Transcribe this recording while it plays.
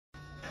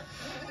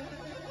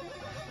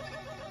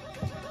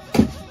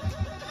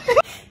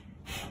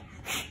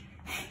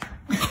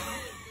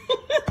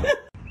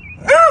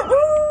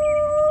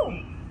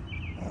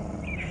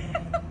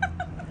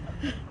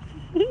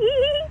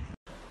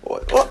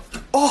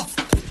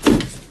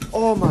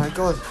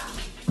God.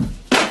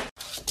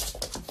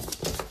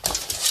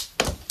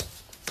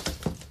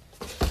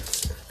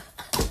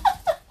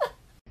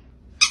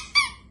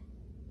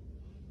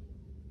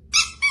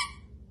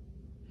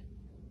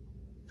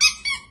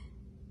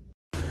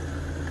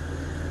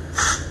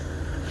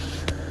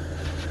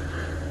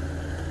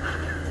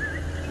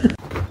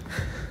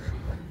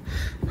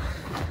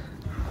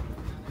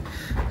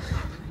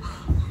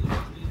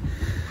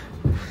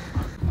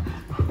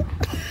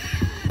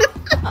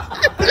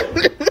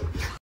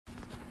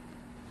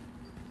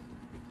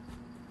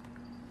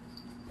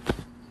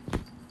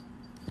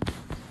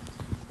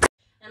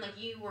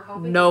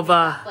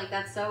 Nova. Like,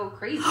 that's so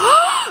crazy.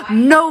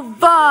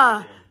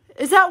 Nova!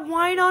 Is that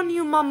wine on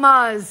you,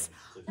 mamas?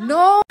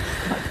 No!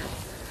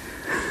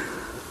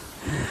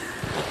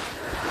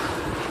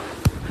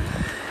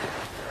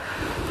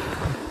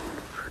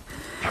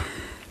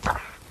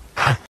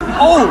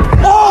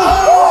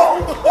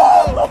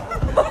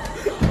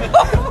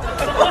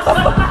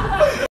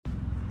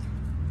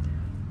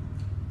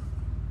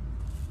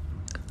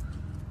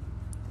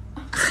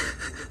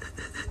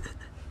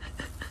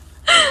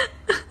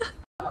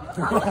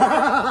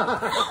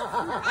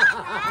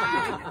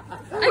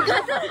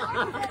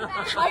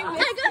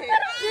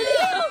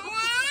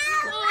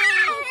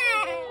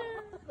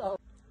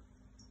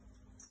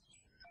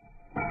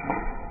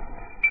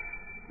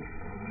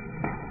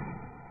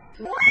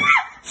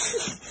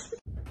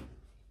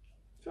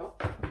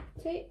 Drop,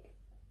 take,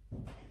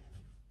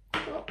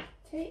 drop,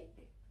 take,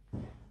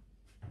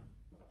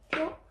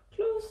 drop,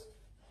 close.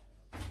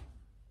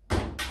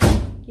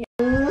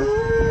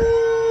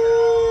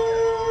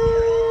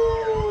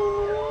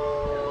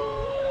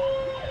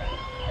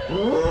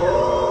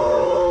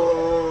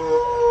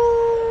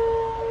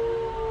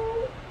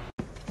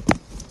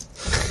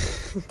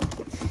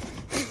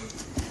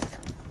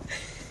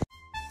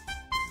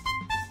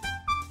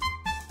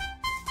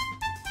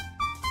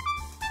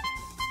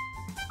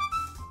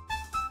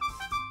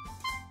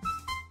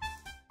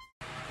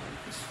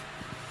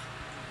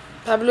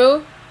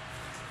 Pablo?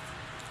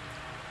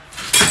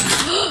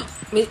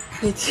 mais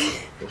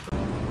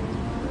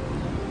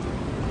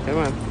Come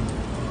on.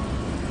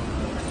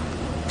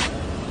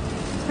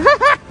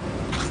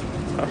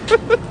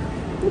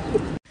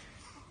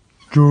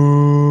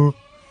 Joe.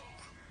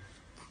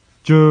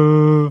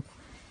 Joe.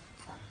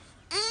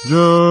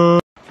 Joe.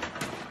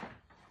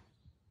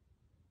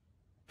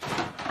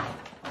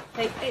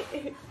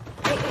 hey.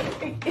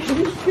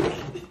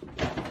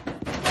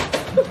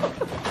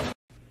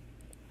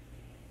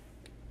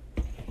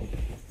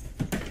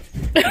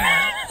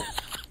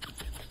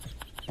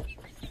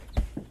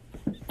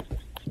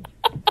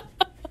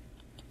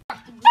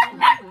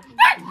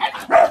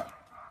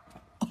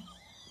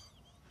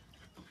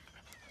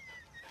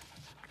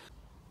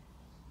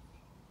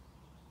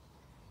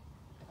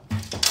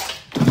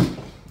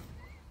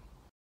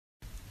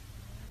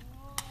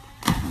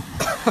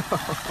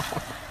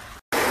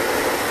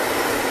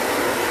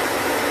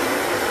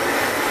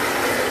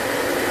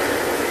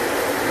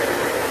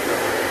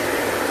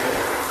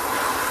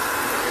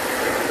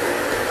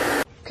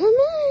 Come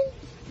on.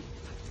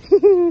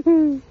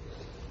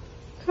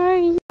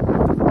 Hi.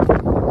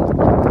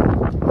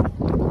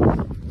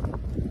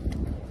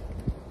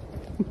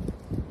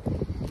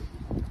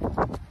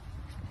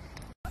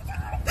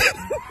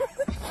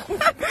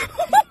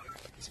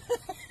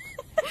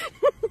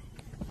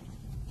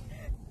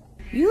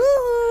 You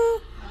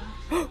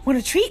want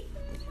a treat?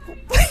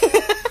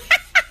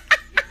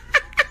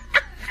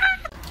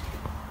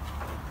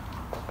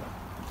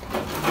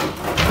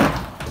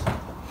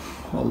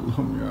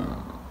 Allah'ım ya.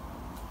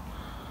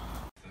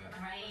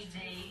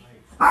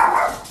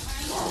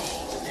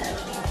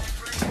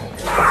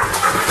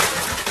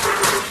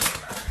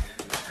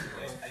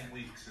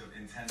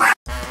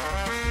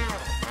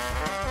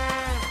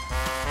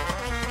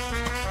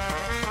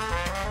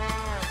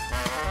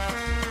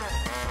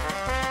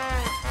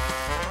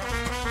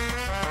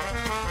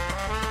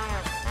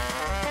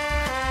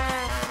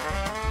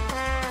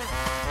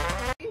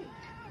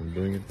 I'm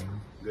doing it now.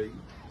 Great.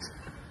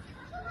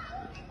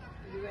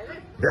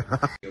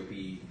 Yeah.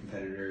 Be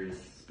competitors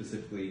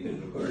specifically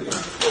in regard.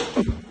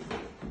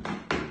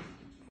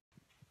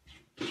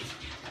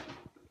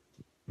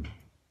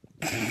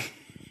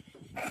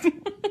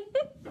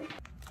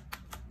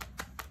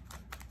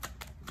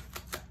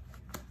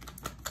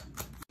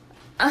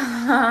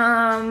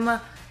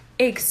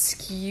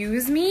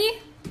 Excuse me?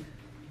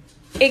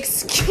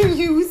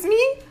 Excuse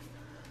me?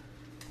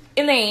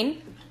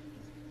 Elaine?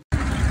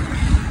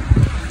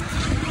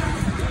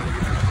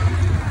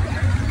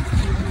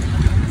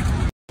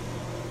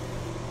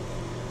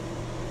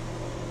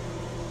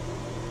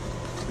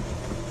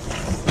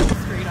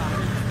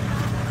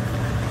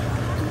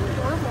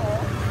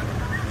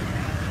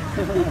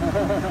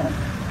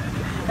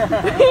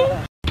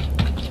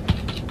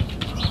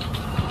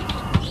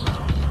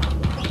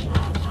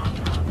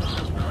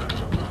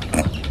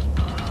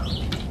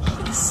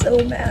 He's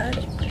so mad.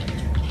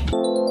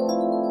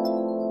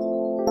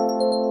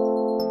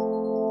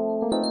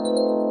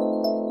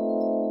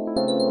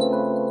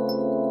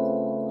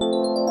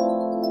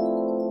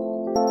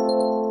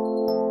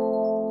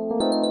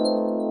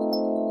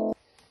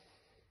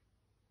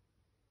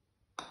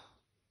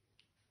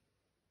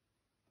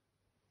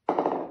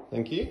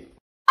 monkey.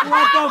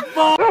 What the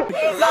fuck? What the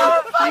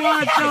fuck?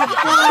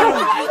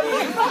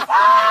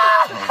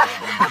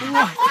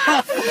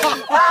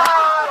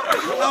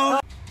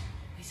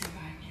 We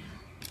survived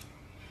now.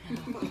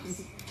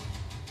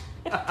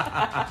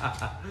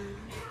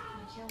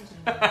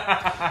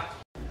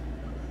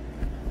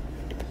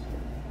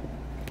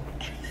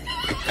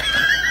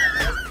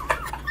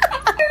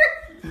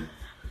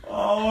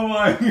 Oh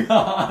my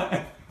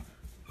god.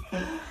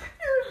 You're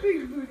a big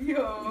booty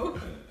hole.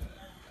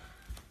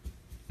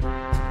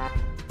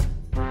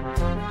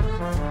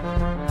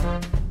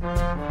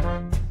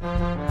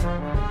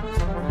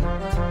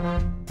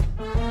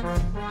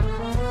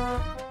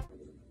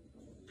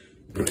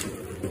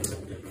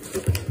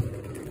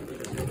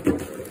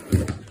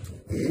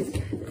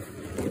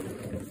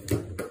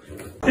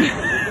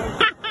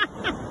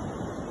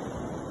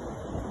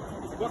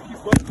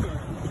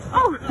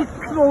 Oh,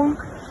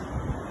 klonk.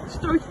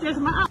 Stoot je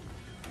tegen me aan.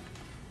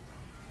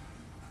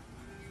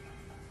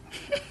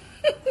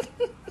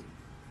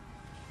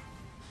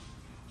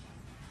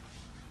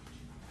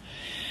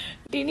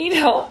 Do you need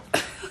help?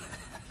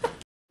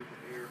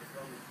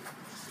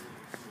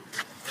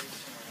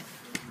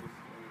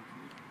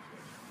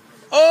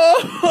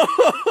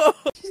 Oh!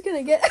 She's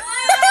gonna get.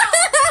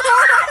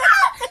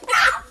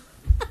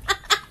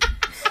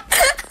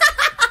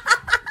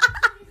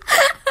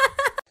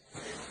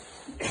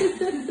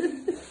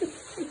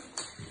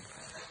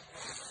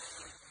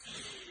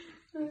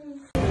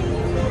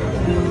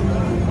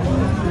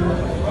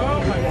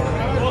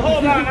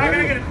 Hold on, I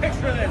gotta get a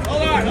picture of this.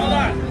 Hold on.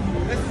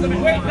 This is a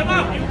wait, come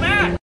up, you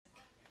back.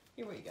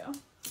 Here we go.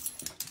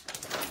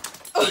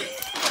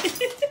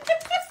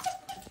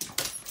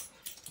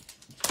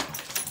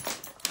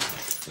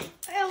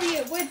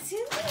 Elliot, what's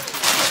in there?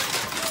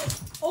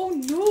 Oh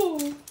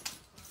no!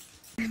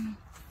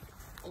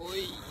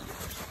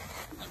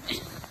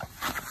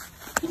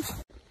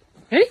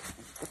 Ready?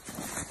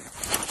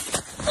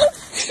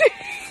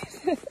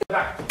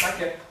 Back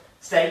here.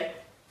 Stay.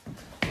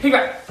 Pick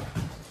back.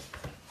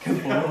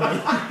 Good boy.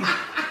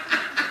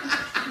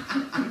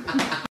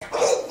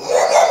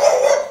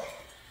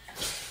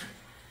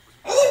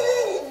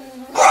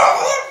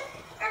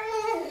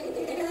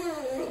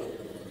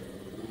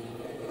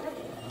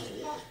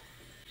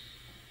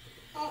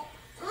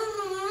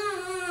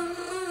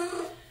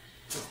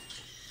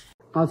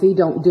 Ozzy,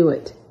 don't do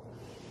it.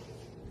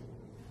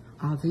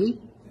 Ozzy?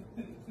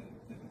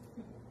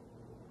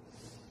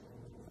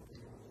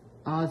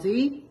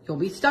 Ozzy, you'll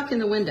be stuck in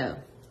the window.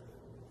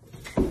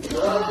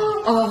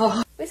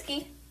 Oh.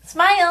 Whiskey,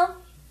 smile!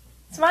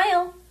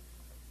 Smile!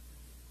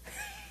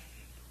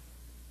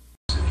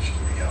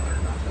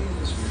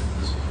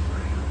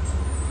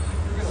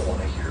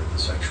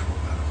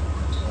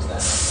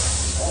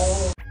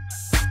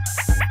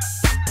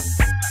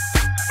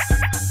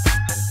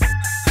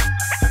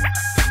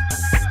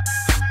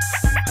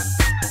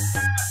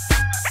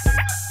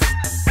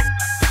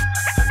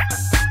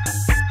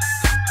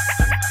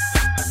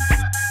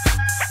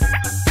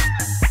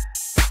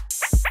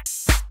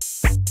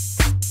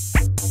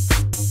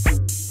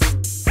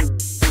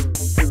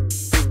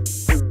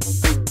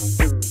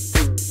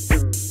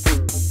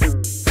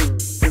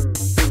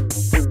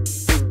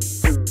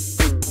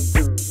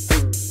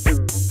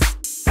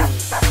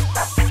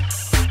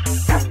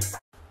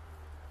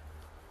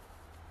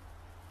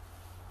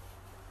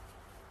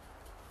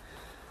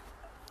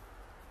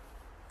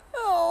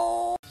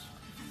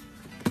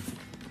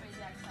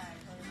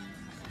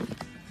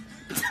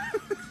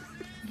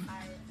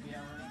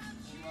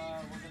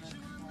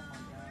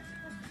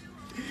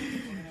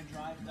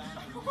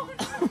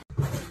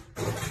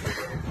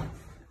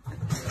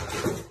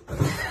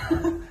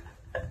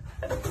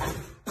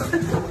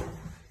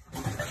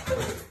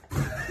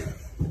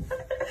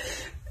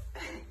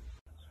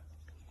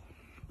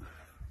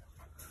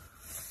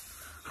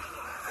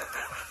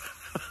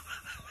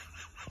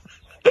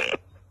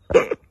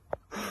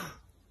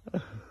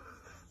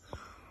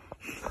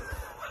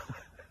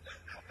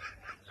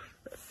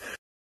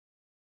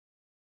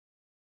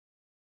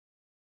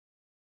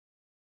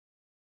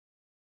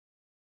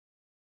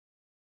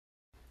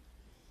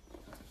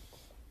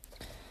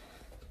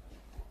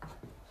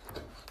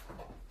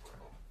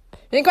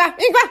 In qua!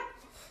 In qua!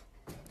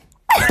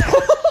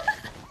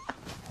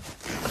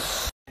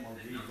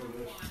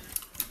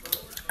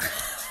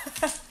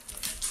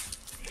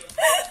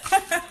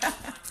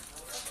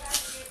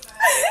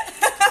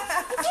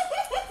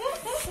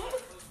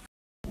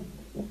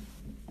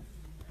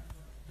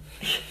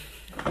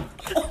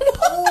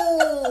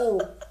 Oh!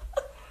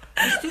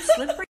 It's too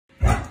slippery.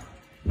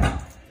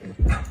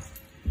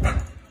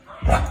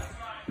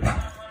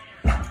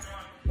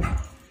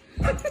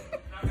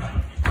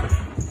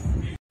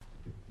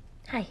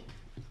 Hi.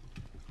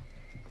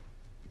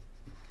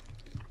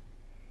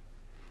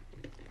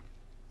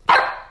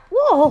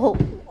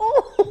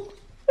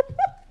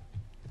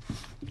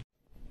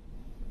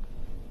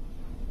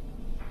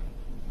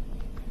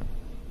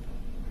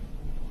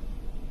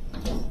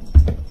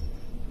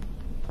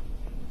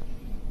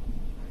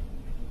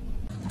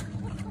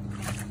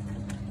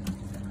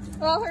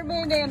 Well, her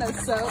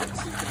bandana's soaked.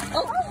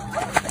 Oh,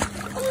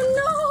 oh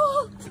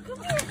no!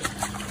 Come here.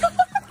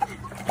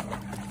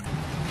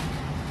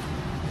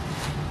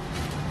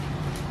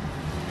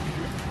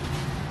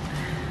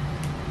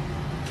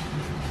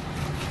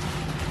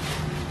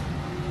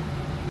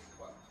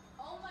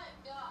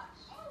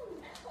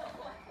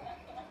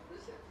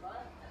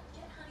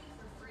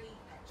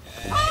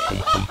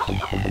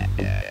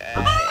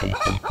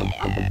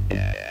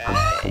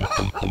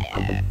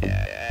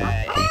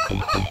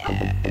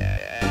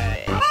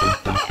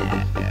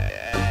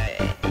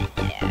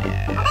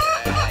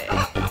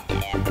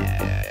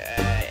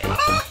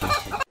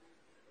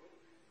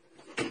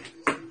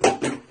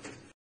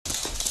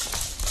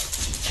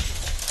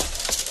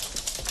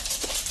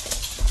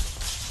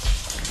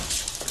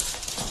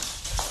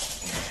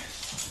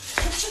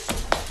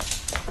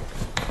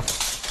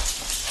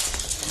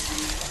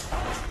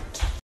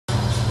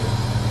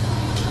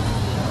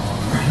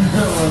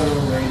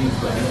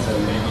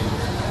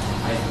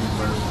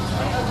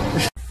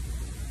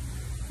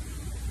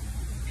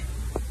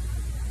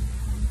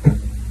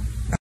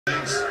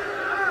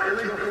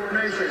 Illegal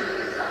formation.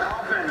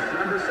 Offense,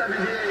 number 78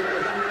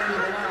 was on the end of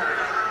the line.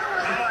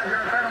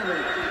 5-yard penalty.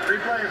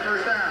 Replay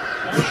first down.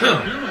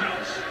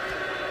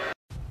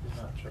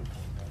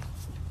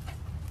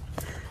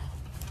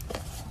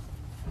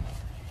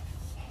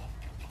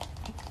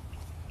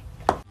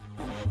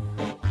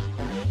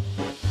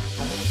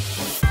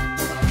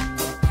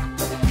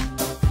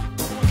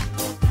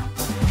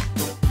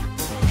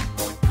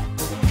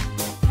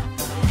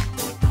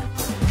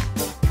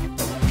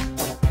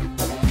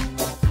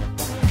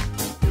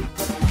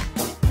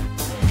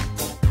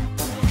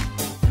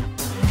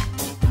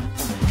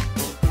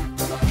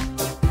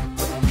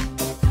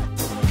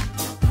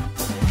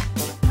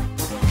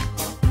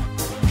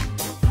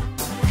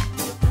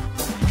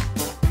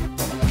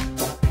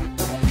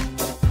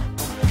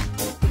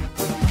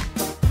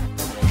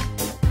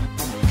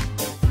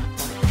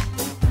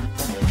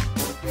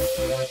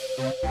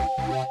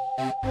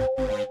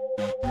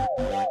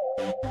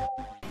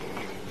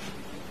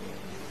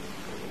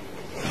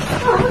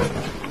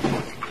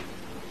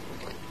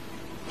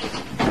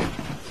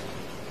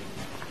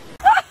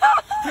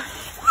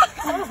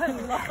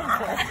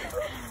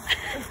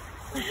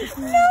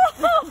 No!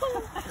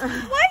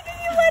 Why did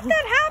you let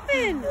that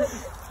happen?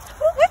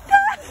 What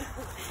the?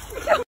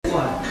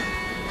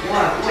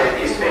 Take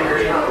these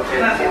fingers,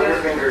 pull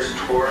your fingers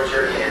towards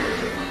your hand.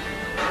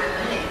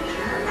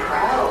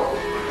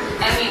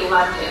 Emmy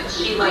loved it.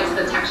 She likes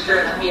the texture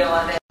and the feel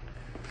of it.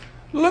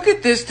 Look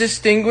at this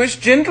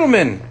distinguished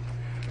gentleman.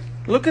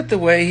 Look at the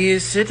way he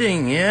is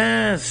sitting.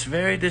 Yes,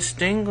 very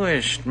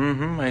distinguished.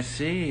 I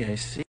see, I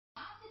see.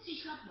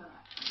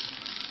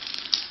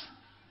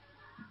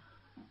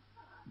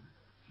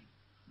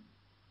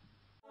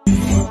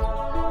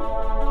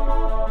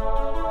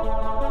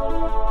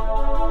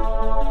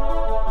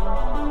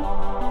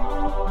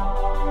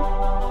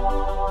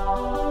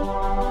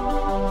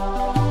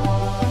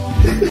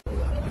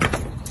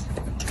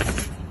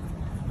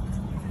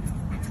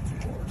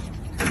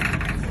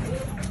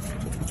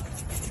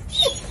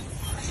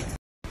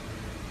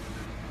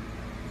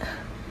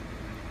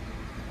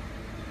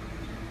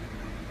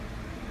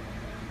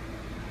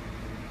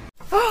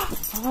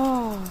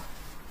 Oh.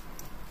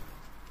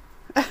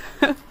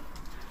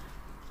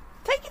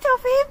 Take it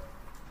off him.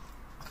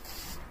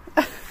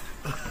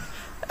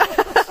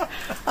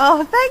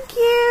 Oh, thank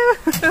you.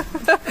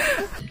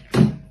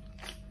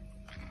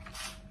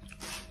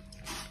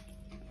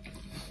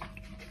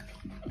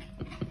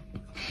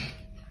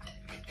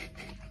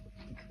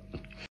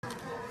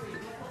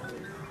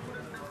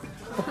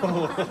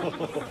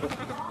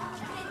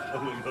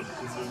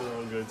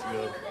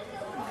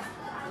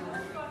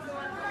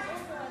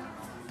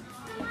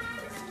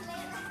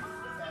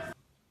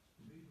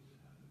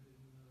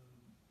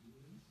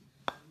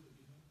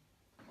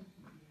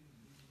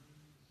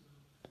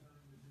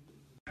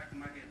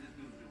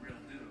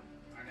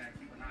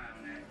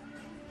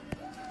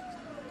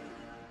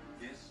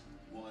 This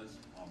was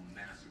a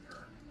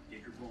massacre.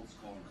 Get your roll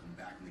call and come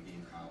back in the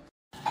game, Kyle.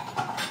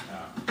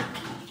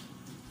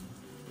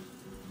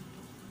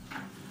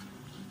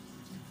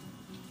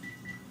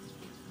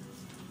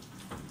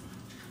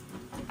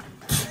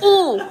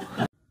 Ooh.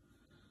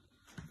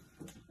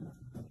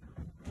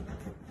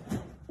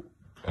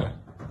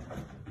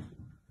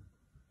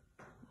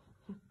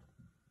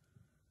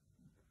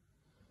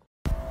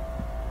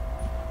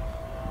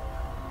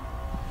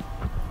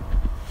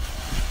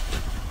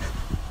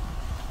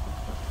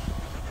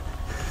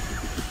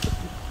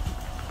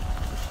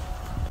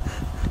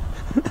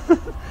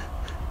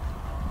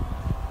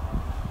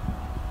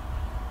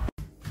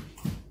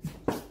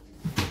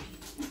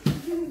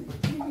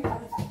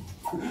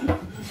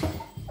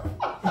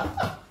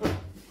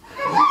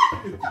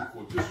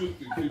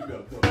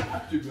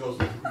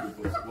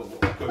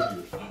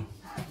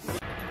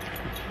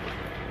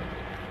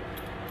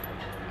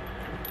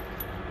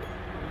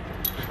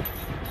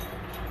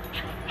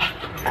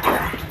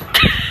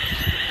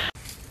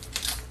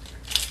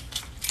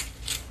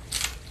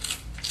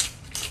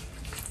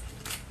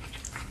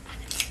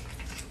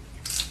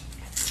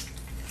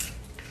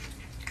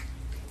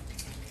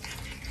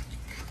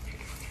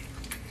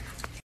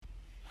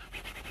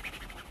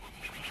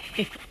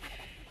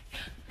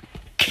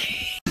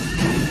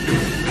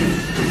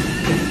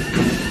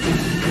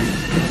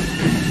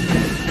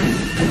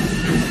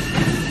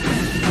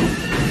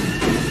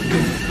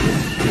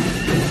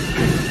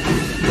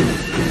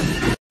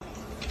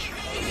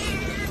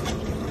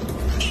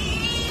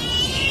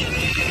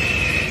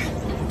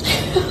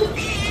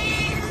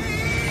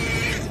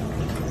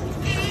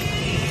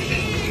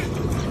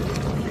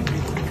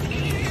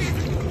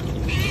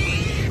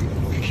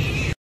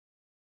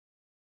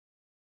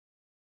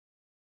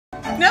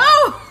 No!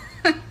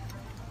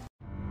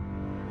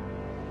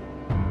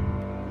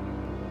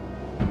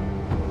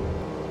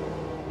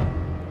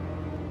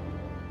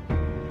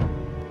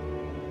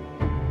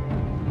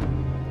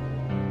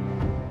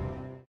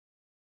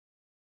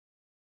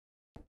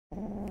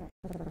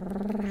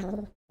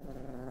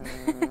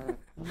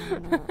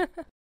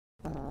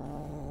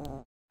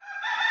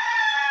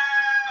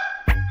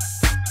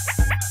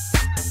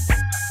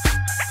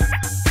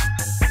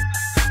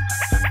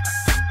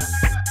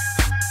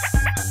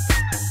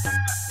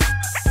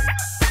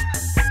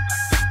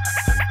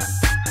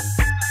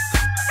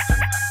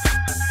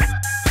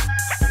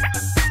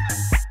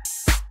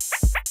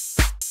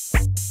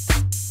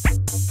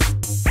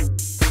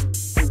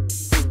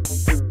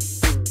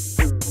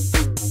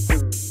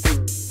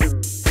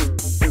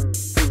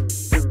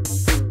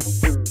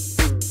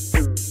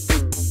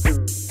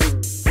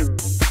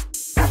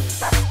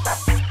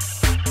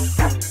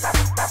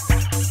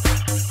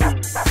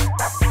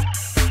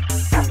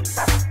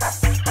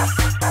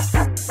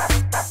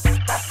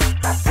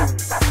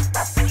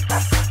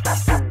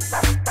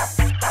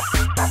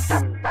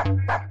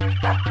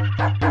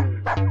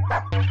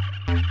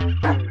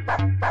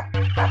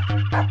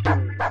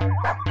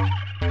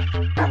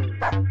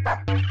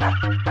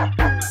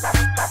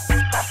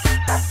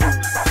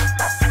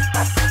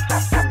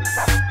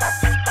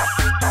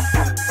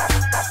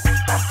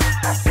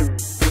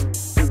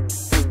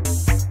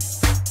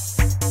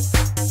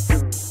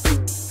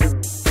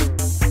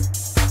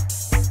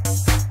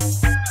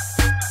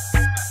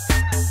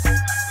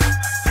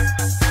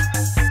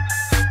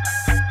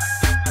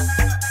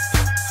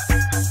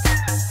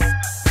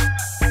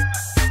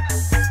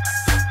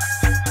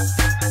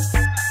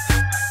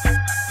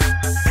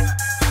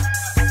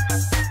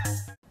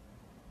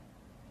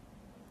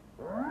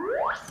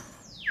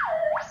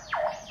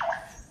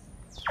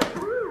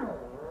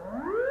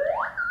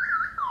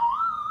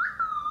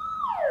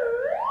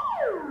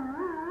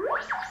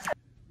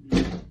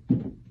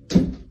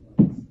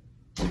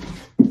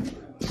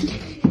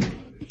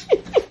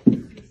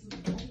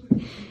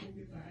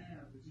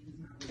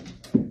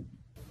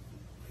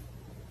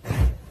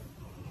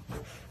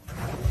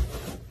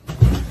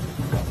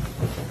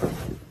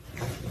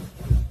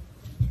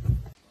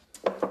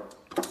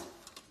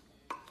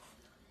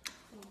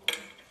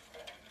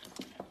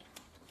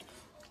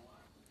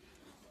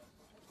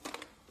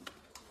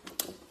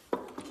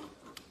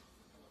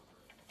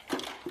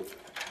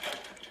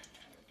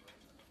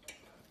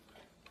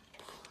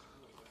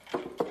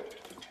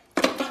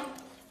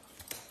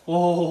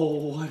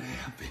 Oh, what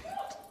happened?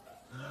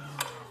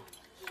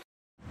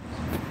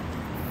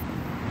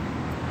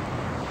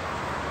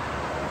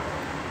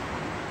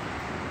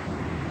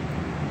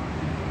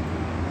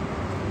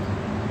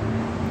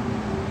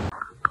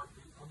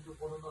 Under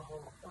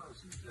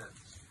 1,500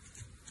 deaths.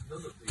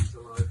 None of these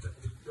arrived at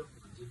any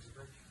government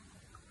intervention.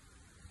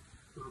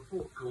 The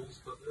report calls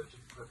for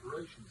urgent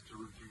preparations to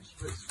reduce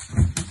risks.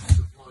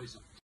 Supplies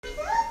of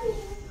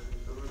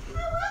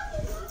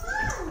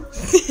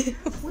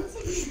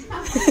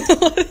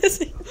What is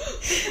it?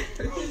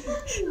 I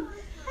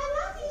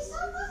love you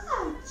so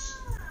much.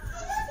 I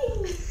love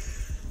you.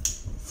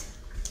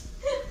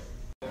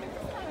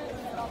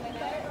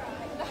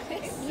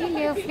 You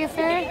little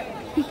fluffer.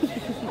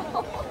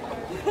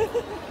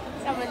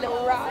 Have a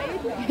little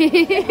ride.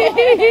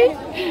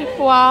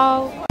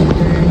 Wow.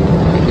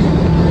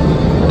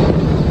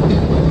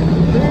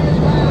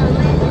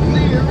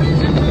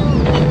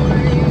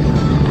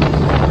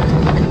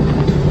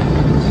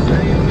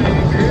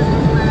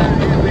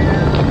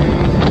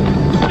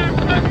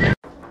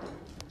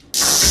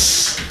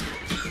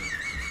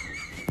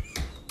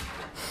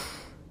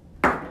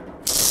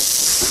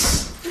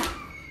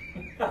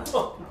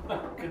 Oh my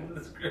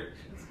goodness gracious.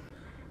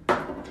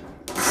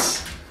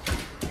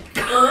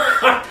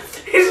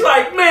 He's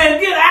like, man,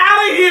 get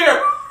out of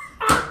here!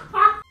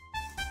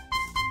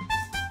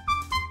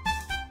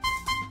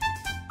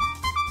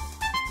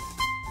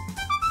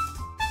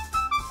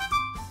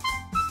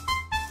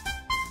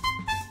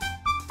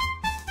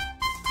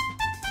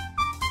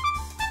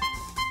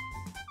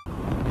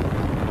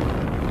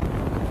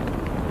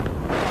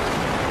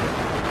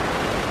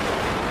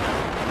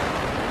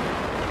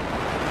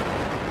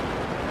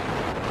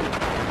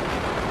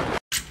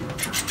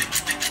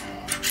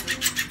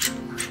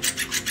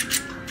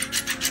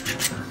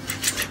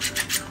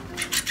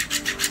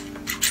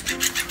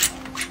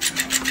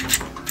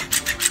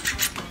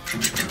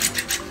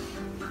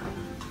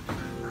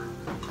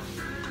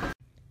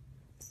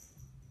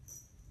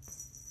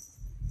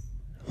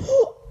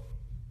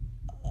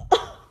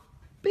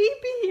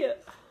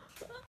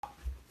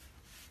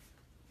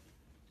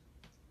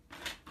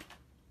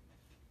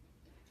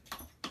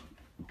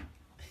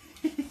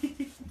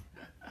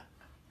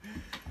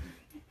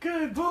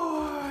 Good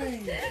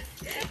boy.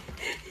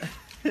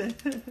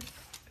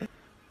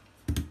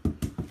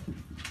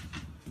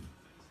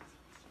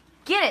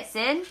 Get it,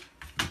 Sid.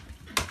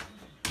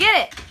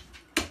 Get it.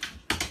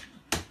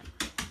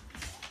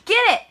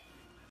 Get it.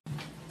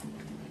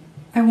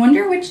 I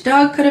wonder which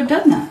dog could have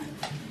done that.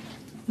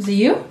 Was it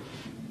you?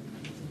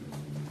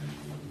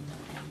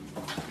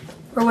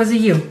 Or was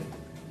it you?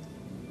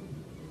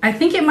 I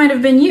think it might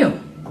have been you.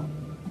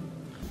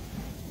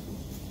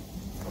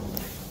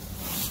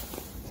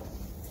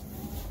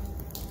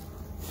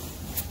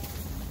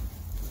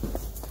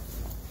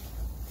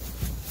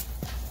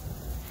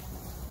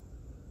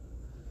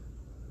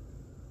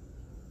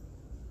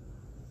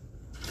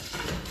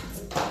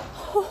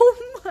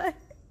 Oh my.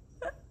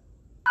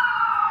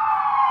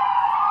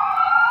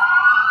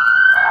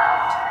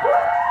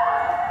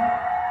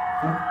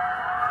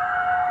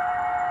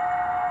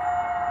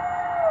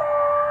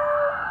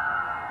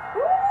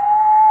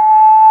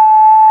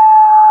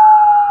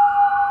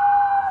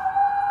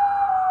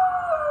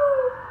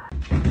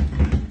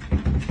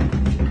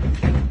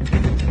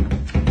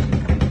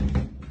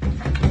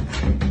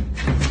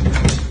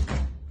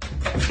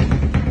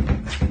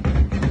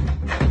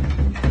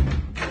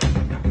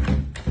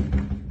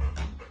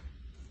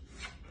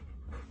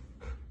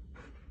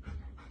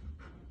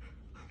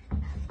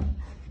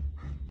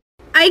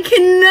 I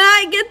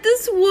cannot get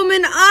this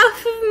woman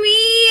off of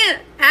me,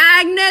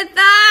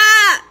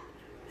 Agnetha!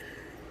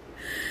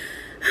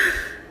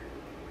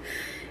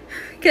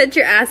 Get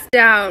your ass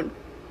down.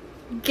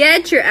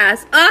 Get your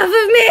ass off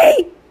of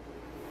me!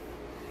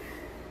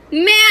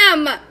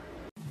 Ma'am!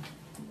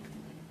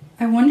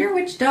 I wonder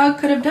which dog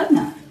could have done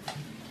that.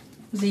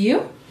 Was it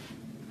you?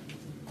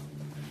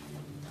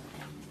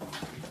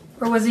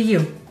 Or was it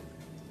you?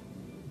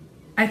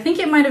 I think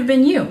it might have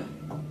been you.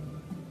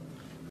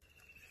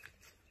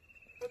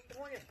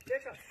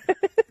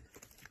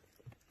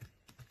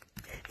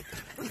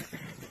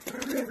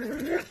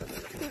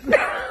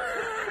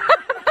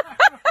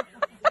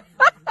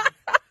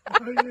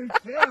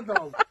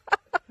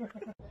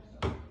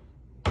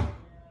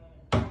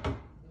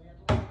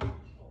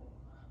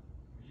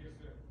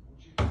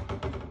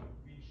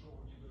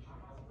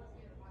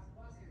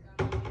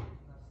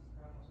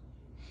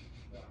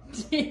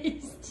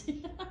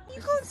 You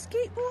going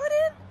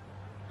skateboarding?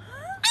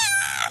 Huh?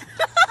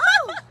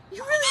 Oh,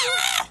 you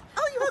really?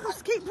 Oh, you want to go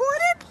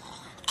skateboarding?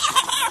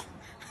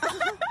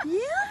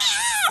 Yeah.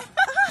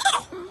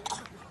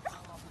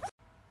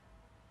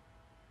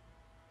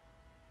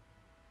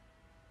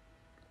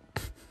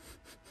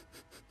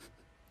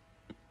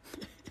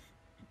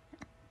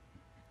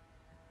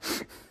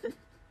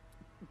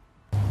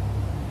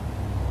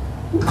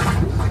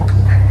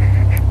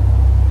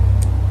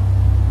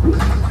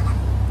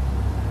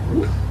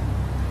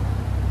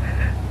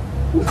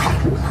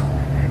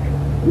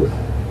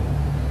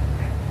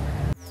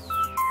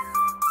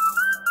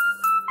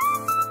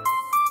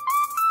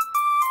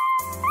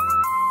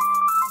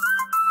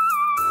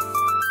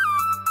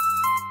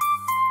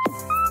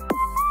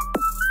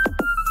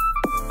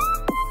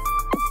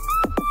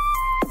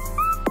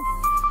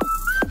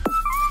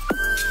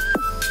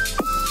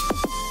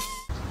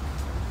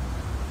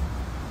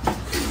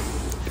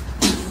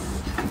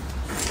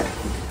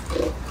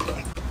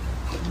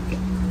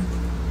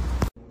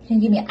 Can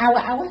you give me an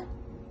hour?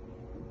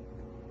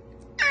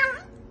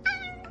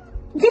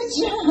 Good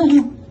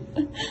job.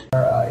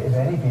 If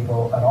any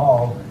people at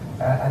all,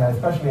 and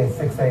especially at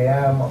 6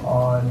 a.m.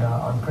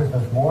 on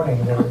Christmas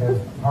morning, there's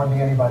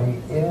hardly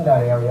anybody in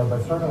that area,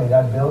 but certainly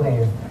that building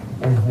is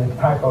the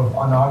type of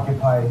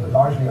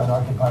largely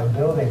unoccupied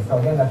building. So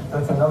again,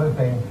 that's another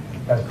thing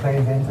that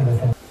plays into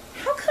this.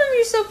 How come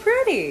you're so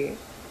pretty?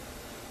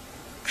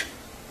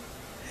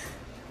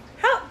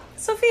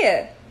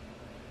 Sophia,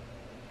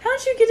 how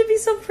did you get to be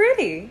so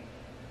pretty?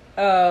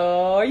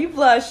 Oh, are you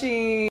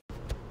blushing?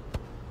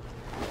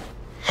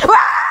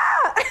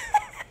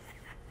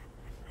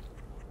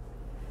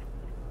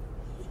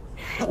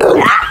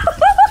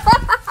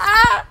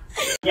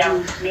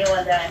 Yeah,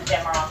 Melinda and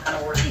Tim are all kind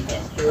of working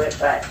into it,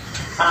 but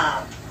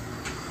all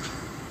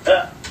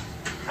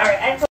right,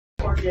 I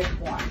for this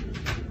one.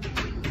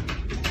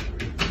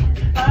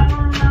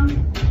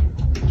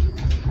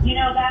 You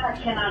know that I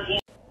cannot answer.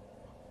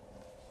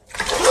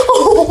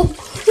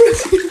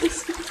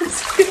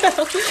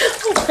 Oh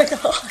my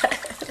god.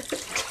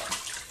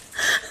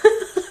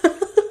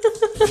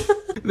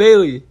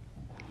 Bailey.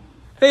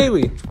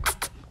 Bailey.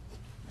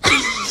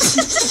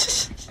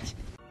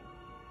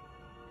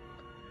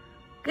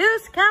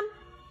 Goose, come.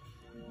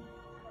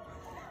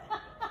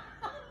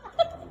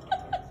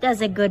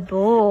 That's a good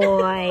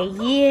boy.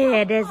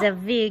 Yeah, that's a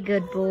very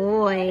good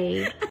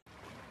boy.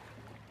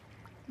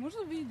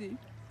 Можно видеть?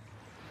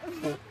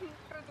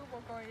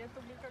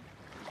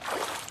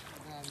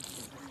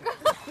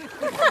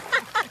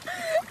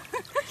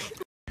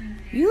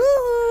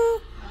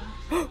 Yoo-hoo!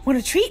 Want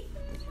a treat?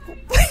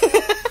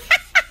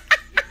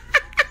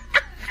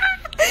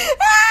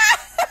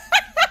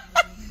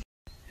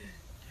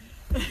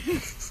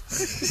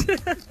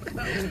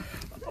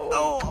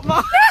 Oh,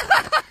 my.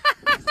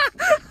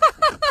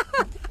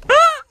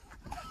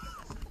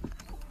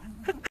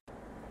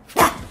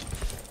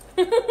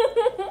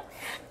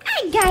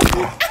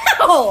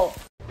 No!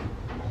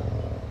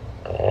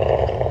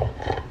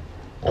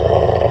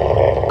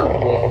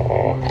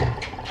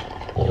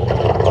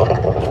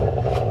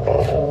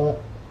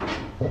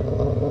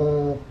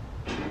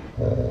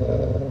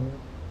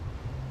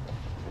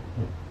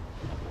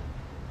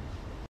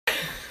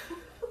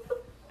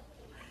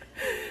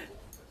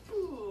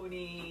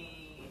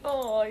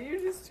 Oh, you're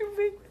just too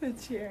big for the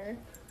chair.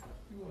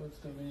 He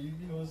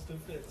wants to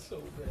fit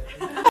so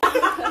bad.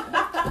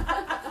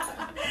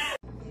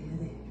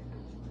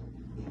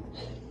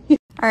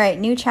 Alright,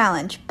 new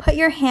challenge. Put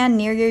your hand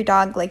near your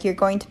dog like you're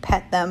going to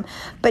pet them,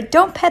 but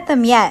don't pet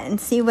them yet and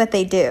see what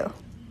they do.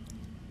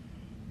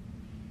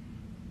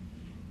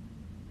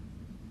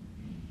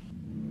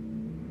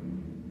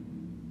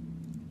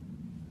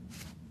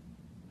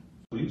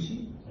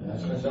 Politie,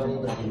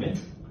 stel dat je met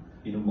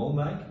in een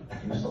woonwijk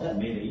in de stad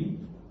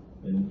Medellin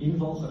een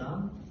inval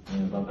gedaan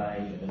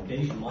waarbij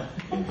deze man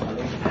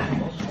alleen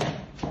was.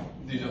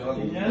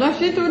 Waar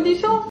zitten we die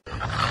zo?